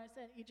 remember what I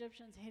said,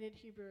 Egyptians hated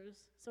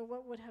Hebrews. So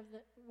what would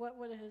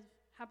have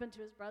happened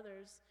to his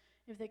brothers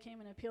if they came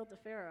and appealed to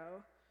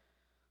Pharaoh?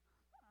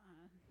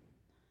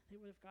 They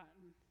would have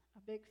gotten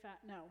a big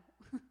fat no.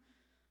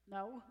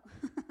 No.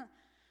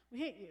 We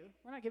hate you.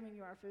 We're not giving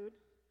you our food.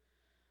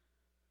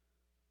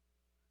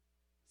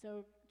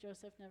 So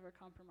Joseph never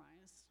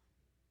compromised.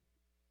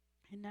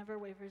 He never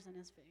wavers in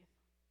his faith.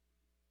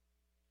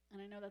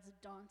 And I know that's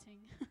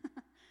daunting.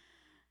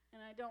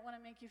 And I don't want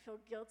to make you feel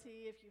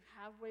guilty if you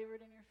have wavered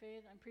in your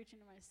faith. I'm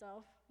preaching to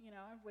myself.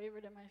 I've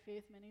wavered in my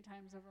faith many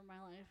times over my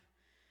life.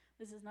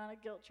 This is not a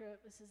guilt trip.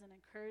 This is an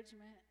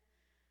encouragement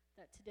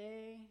that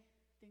today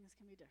things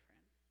can be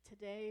different.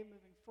 Today,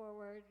 moving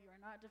forward, you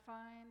are not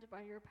defined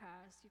by your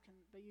past,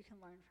 but you can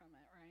learn from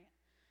it, right?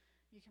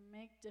 You can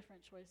make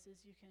different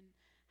choices. You can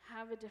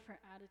have a different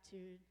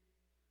attitude.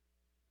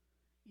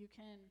 You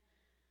can,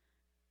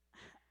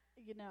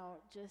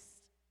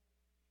 just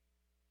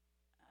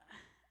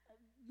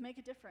make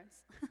a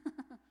difference.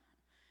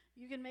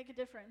 You can make a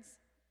difference.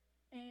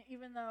 And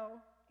even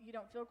though you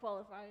don't feel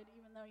qualified,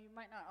 even though you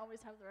might not always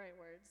have the right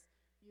words,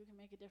 you can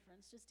make a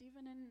difference. Just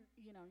even in,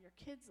 your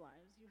kids'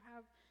 lives, you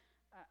have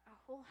a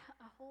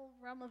whole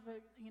realm of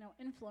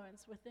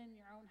influence within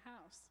your own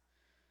house.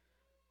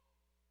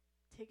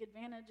 Take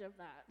advantage of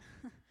that.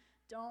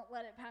 Don't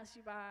let it pass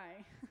you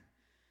by.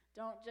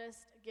 Don't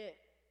just get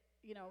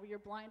your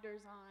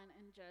blinders on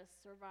and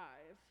just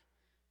survive.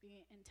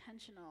 Be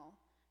intentional.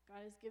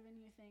 God has given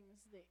you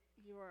things that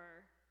you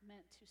are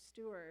meant to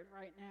steward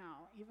right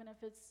now. Even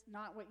if it's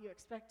not what you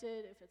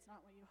expected, if it's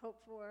not what you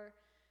hoped for,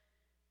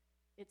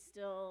 it's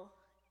still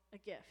a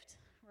gift,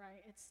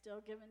 right? It's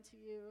still given to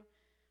you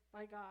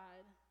by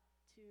God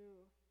to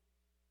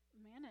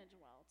manage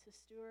well, to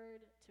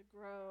steward, to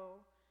grow,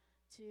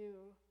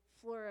 to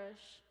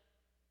flourish.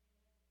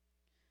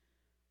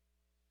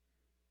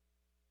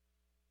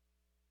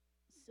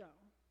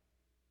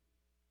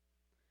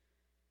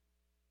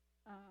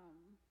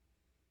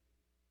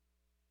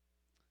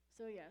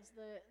 So yes,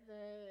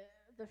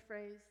 the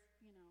phrase,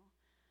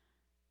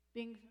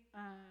 being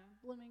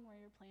blooming where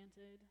you're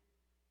planted,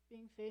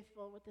 being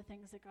faithful with the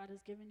things that God has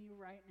given you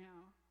right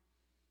now,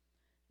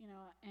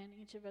 and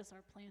each of us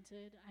are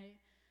planted. I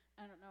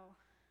don't know.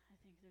 I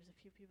think there's a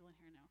few people in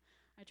here now.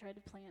 I tried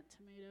to plant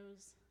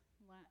tomatoes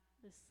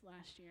this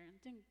last year and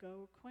it didn't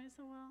go quite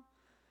so well.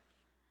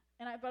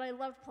 But I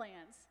love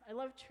plants. I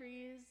love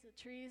trees.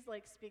 Trees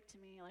speak to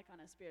me on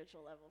a spiritual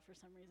level for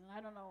some reason.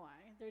 I don't know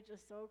why. They're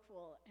just so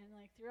cool. And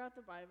throughout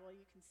the Bible,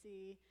 you can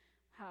see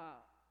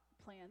how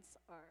plants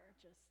are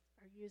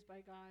used by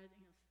God.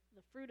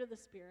 The fruit of the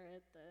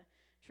Spirit, the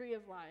tree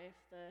of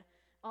life,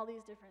 all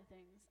these different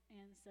things.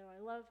 And so I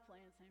love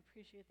plants and I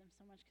appreciate them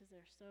so much because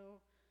they're so,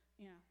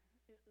 you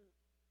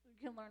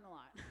can learn a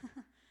lot.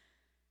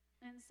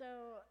 And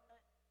so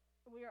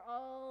we are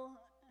all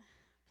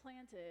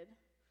planted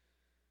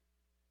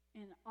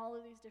in all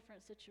of these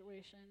different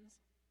situations.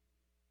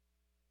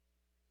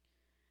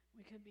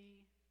 We could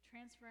be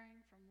transferring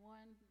from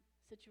one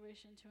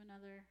situation to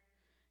another.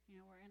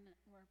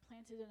 We're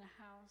planted in a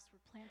house,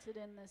 we're planted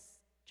in this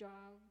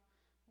job,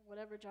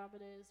 whatever job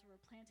it is.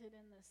 We're planted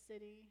in the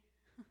city,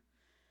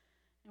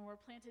 and we're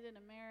planted in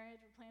a marriage.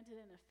 We're planted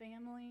in a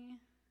family.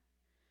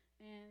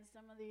 And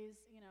some of these,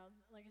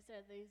 like I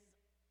said, these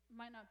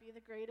might not be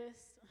the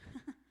greatest.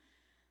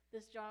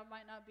 This job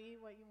might not be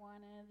what you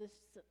wanted. The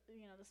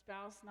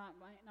spouse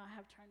might not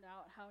have turned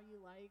out how you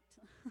liked.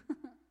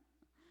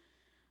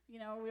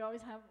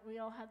 We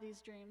all have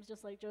these dreams,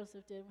 just like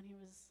Joseph did when he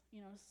was,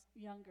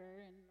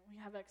 younger, and we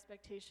have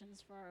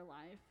expectations for our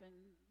life, and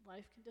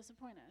life can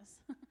disappoint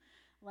us.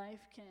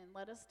 Life can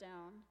let us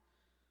down,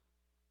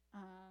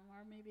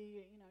 or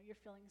maybe, you're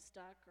feeling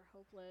stuck or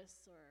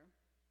hopeless or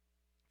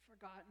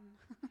forgotten.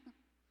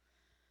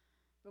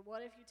 But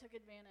what if you took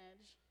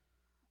advantage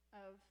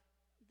of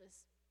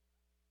this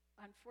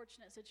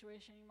unfortunate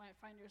situation you might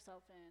find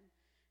yourself in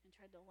and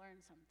tried to learn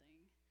something?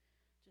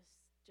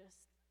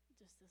 Just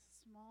this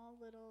small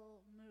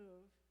little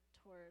move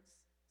towards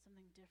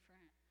something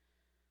different.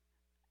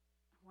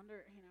 I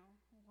wonder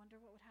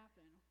what would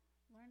happen.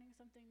 Learning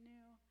something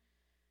new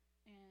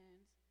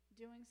and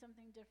doing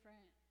something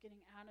different,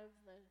 getting out of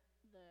the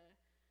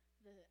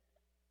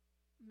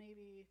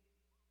maybe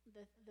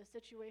the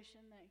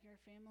situation that your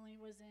family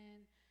was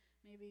in.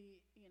 Maybe,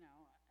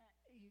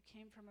 you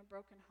came from a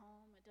broken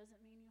home. It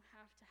doesn't mean you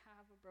have to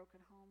have a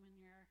broken home in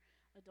your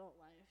adult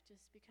life.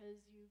 Just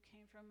because you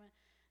came from a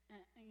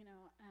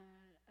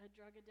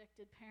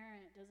drug-addicted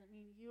parent doesn't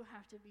mean you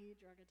have to be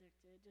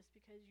drug-addicted. Just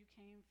because you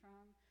came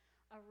from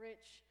a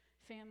rich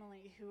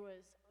family who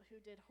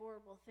did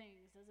horrible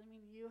things doesn't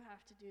mean you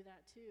have to do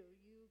that too.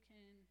 You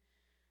can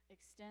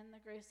extend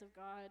the grace of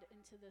God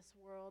into this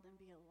world and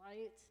be a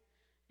light,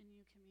 and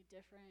you can be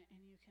different,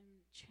 and you can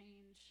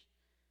change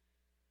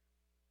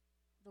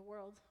the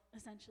world,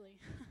 essentially,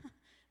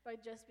 by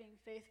just being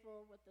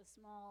faithful with the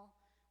small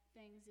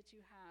things that you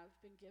have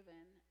been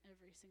given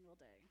every single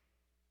day.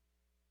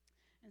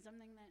 And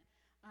something that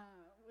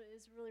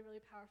is really, really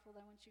powerful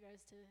that I want you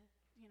guys to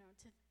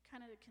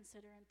kind of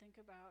consider and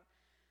think about.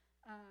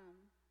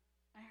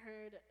 I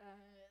heard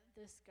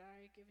this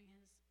guy giving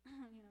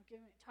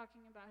his,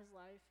 talking about his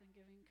life and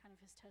giving kind of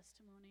his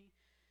testimony,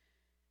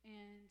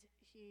 and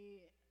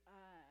he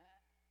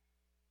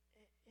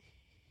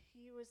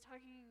was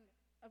talking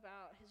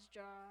about his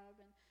job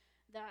and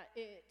that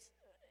it's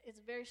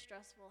very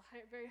stressful,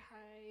 very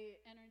high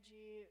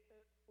energy,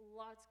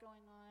 lots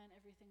going on,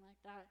 everything like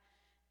that.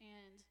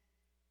 And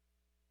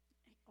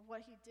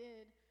what he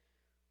did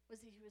was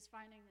he was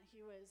finding that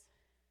he was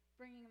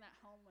bringing that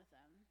home with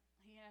him.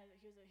 He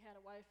had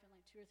a wife and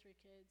like 2 or 3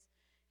 kids.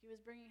 He was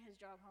bringing his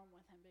job home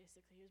with him,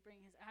 basically. He was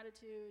bringing his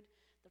attitude,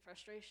 the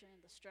frustration,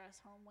 the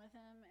stress home with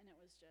him, and it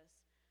was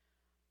just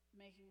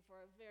making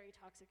for a very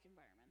toxic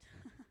environment.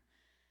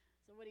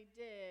 So what he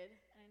did,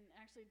 and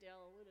actually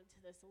Dale alluded to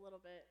this a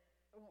little bit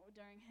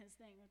during his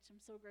thing, which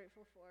I'm so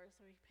grateful for,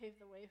 so he paved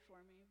the way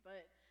for me,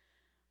 but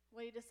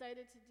what he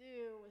decided to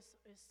do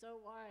is so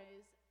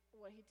wise.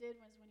 What he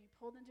did was when he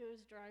pulled into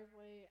his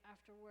driveway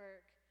after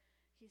work,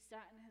 he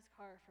sat in his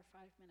car for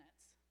 5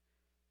 minutes.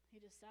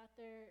 He just sat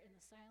there in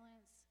the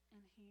silence,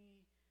 and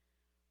he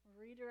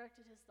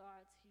redirected his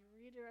thoughts, he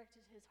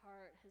redirected his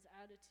heart, his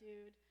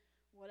attitude,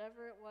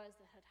 whatever it was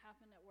that had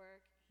happened at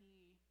work,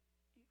 he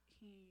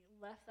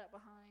left that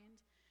behind,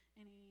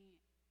 and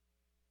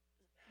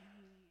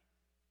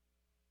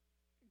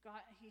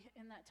he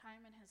in that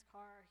time in his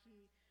car,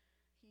 he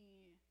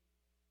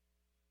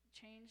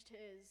changed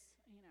his,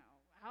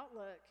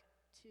 outlook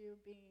to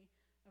be,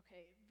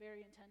 okay,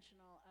 very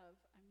intentional of,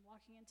 I'm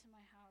walking into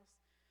my house,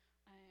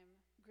 I'm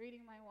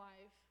greeting my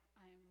wife,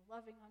 I'm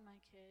loving on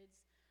my kids,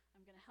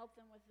 I'm going to help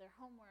them with their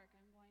homework,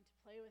 I'm going to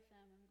play with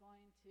them, I'm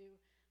going to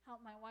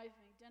help my wife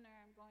make dinner,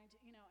 I'm going to,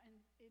 and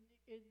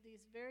he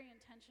was very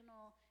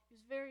intentional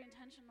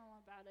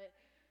about it,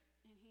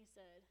 and he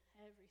said,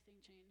 everything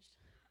changed.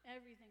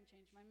 Everything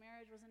changed. My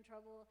marriage was in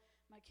trouble,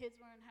 my kids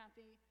weren't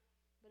happy,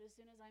 but as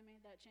soon as I made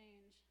that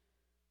change,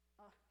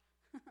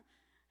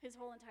 his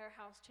whole entire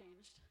house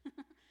changed.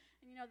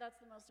 And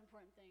that's the most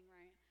important thing,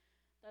 right?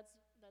 That's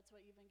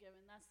what you've been given.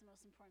 That's the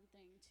most important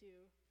thing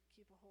to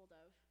keep a hold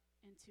of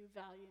and to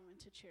value and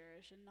to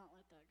cherish and not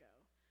let that go.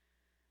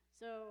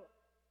 So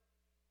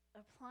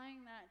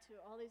applying that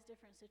to all these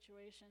different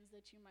situations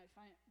that you might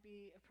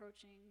be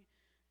approaching,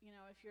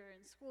 if you're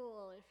in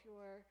school, if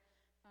you're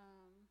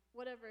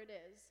whatever it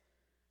is,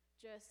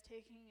 just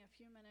taking a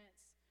few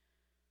minutes,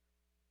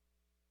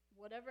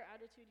 whatever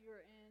attitude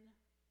you're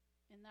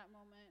in that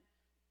moment,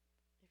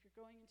 if you're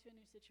going into a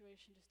new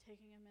situation, just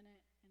taking a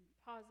minute and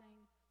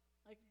pausing,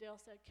 like Dale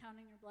said,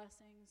 counting your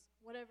blessings,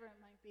 whatever it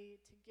might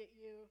be, to get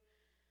you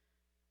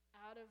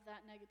out of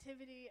that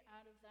negativity,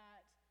 out of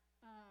that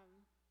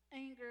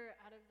anger,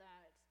 out of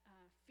that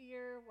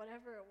fear,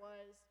 whatever it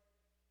was,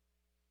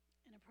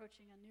 and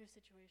approaching a new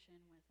situation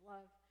with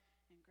love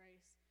and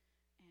grace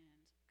and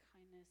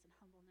kindness and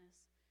humbleness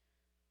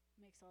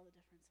makes all the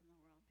difference in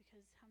the world.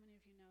 Because how many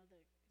of you know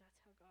that that's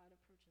how God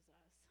approaches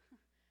us?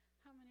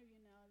 How many of you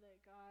know that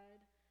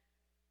God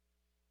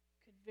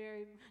could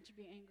very much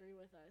be angry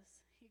with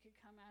us? He could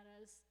come at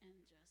us and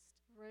just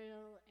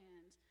rail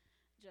and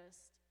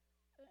just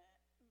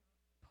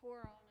pour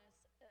on us,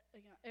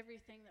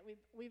 everything that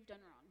we've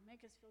done wrong,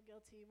 make us feel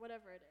guilty,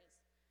 whatever it is.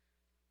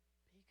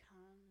 But he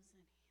comes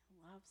and he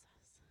loves us.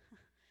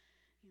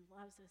 He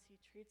loves us.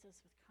 He treats us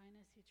with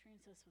kindness. He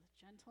treats us with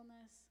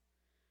gentleness.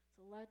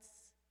 So why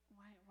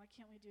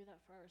can't we do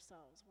that for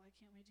ourselves? Why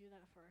can't we do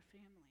that for our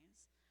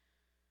families?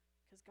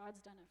 Because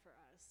God's done it for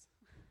us.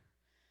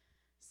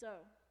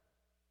 So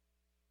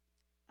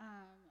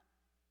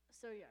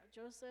yeah,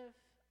 Joseph,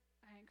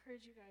 I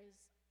encourage you guys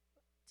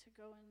to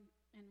go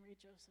and read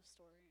Joseph's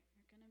story.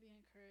 You're going to be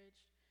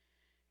encouraged.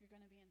 You're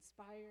going to be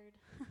inspired.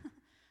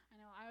 I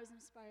know I was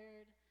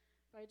inspired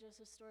by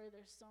Joseph's story.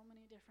 There's so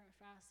many different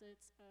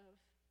facets of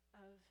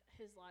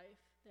his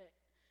life that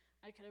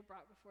I could have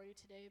brought before you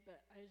today,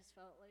 but I just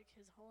felt like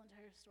his whole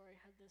entire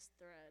story had this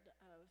thread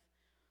of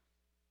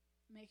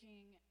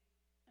making,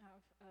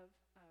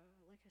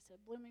 like I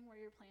said, blooming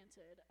where you're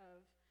planted,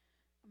 of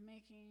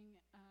making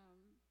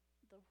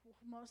the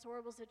most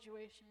horrible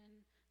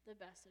situation the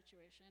best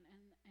situation,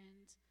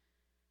 and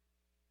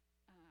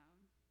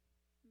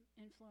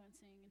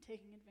influencing and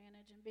taking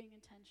advantage and being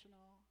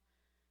intentional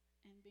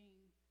and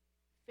being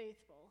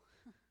faithful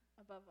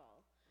above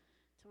all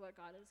to what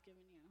God has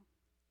given you.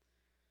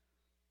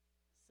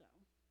 So,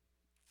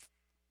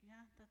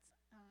 yeah, that's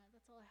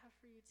all I have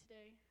for you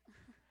today.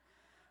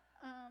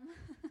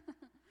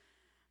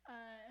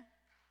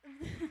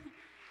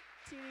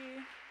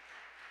 TD,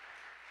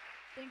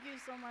 thank you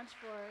so much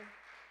for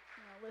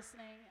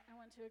listening. I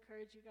want to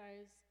encourage you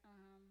guys.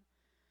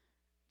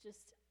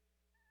 Just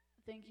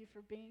thank you for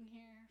being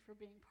here, for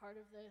being part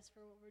of this,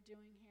 for what we're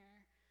doing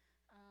here.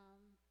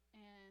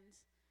 And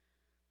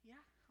yeah,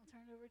 I'll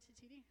turn it over to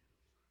TD.